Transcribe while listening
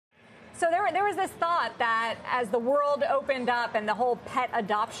So there was this thought that as the world opened up and the whole pet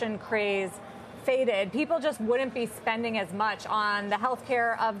adoption craze faded, people just wouldn't be spending as much on the health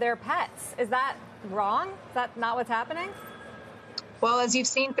care of their pets. Is that wrong? Is that not what's happening? Well, as you've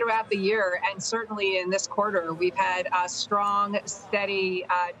seen throughout the year, and certainly in this quarter, we've had a strong, steady,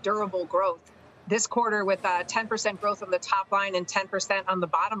 durable growth. This quarter with 10% growth on the top line and 10% on the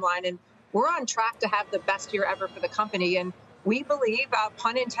bottom line. And we're on track to have the best year ever for the company. And we believe,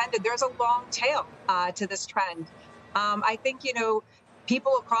 pun intended, there's a long tail to this trend. I think,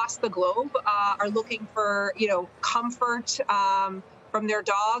 people across the globe are looking for, comfort from their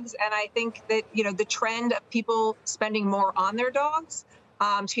dogs. And I think that, the trend of people spending more on their dogs,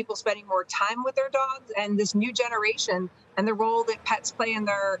 people spending more time with their dogs, and this new generation and the role that pets play in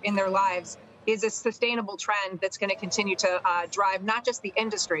their lives is a sustainable trend that's going to continue to drive not just the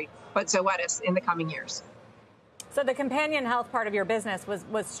industry, but Zoetis in the coming years. So the companion health part of your business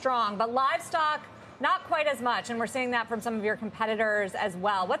was strong, but livestock, not quite as much. And we're seeing that from some of your competitors as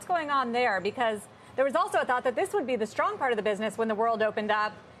well. What's going on there? Because there was also a thought that this would be the strong part of the business when the world opened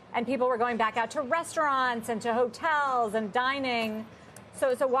up and people were going back out to restaurants and to hotels and dining.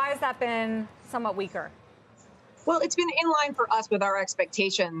 So why has that been somewhat weaker? Well, it's been in line for us with our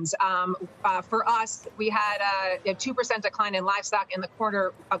expectations. For us, we had a 2% decline in livestock in the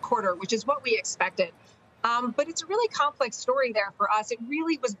quarter, which is what we expected. But it's a really complex story there for us. It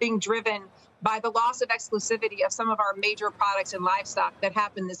really was being driven by the loss of exclusivity of some of our major products in livestock that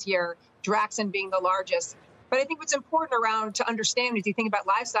happened this year, Draxxin being the largest. But I think what's important to understand as you think about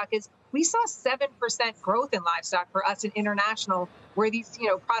livestock is we saw 7% growth in livestock for us in international, where these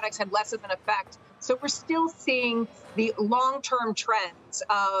products had less of an effect. So we're still seeing the long-term trends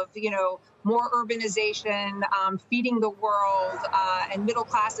of, more urbanization, feeding the world, and middle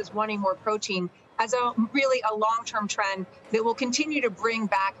classes wanting more protein as a long-term trend that will continue to bring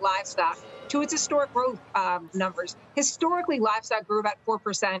back livestock to its historic growth numbers. Historically, livestock grew about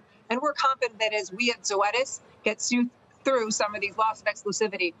 4%, and we're confident that as we at Zoetis get through some of these loss of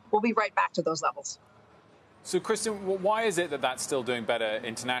exclusivity, we'll be right back to those levels. So, Kristen, why is it that that's still doing better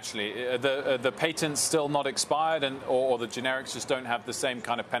internationally? Are the patents still not expired, or the generics just don't have the same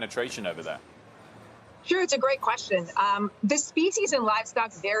kind of penetration over there? Sure, it's a great question. The species in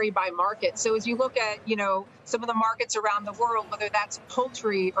livestock vary by market. So as you look at, some of the markets around the world, whether that's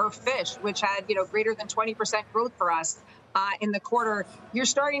poultry or fish, which had, greater than 20% growth for us in the quarter, you're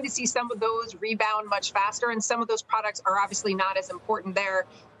starting to see some of those rebound much faster. And some of those products are obviously not as important there.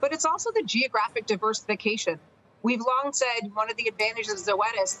 But it's also the geographic diversification. We've long said one of the advantages of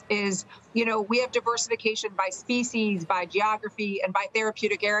Zoetis is, we have diversification by species, by geography, and by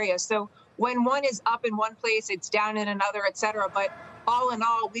therapeutic area. So when one is up in one place, it's down in another, et cetera. But all in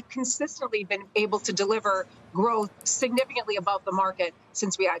all, we've consistently been able to deliver growth significantly above the market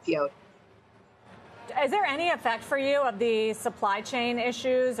since we IPO'd. Is there any effect for you of the supply chain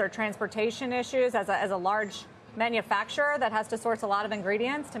issues or transportation issues as a large manufacturer that has to source a lot of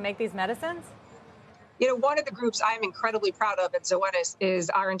ingredients to make these medicines? One of the groups I'm incredibly proud of at Zoetis is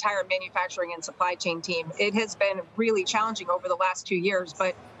our entire manufacturing and supply chain team. It has been really challenging over the last 2 years,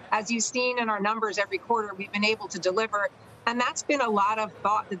 but as you've seen in our numbers every quarter, we've been able to deliver. And that's been a lot of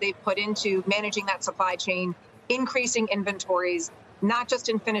thought that they've put into managing that supply chain, increasing inventories, not just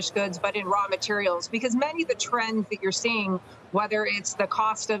in finished goods, but in raw materials, because many of the trends that you're seeing, whether it's the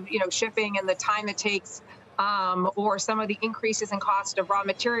cost of shipping and the time it takes, or some of the increases in cost of raw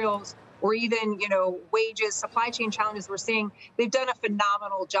materials, or even, wages, supply chain challenges we're seeing, they've done a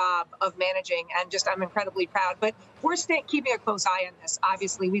phenomenal job of managing, and I'm incredibly proud. But we're keeping a close eye on this.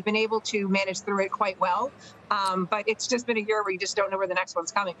 Obviously, we've been able to manage through it quite well, but it's just been a year where you just don't know where the next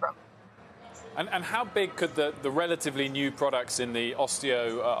one's coming from. And how big could the relatively new products in the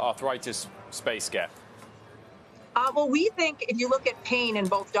osteoarthritis space get? Well, we think if you look at pain in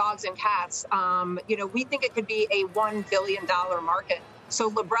both dogs and cats, we think it could be a $1 billion market. So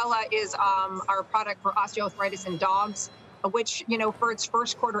Librela is our product for osteoarthritis in dogs, which, for its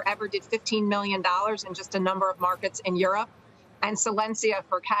first quarter ever did $15 million in just a number of markets in Europe, and Silencia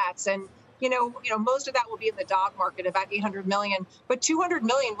for cats. And, most of that will be in the dog market, about $800 million, but $200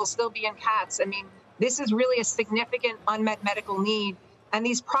 million will still be in cats. I mean, this is really a significant unmet medical need. And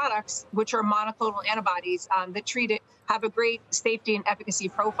these products, which are monoclonal antibodies that treat it, have a great safety and efficacy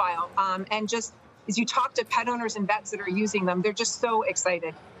profile. And just as you talk to pet owners and vets that are using them, they're just so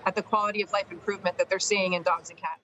excited at the quality of life improvement that they're seeing in dogs and cats.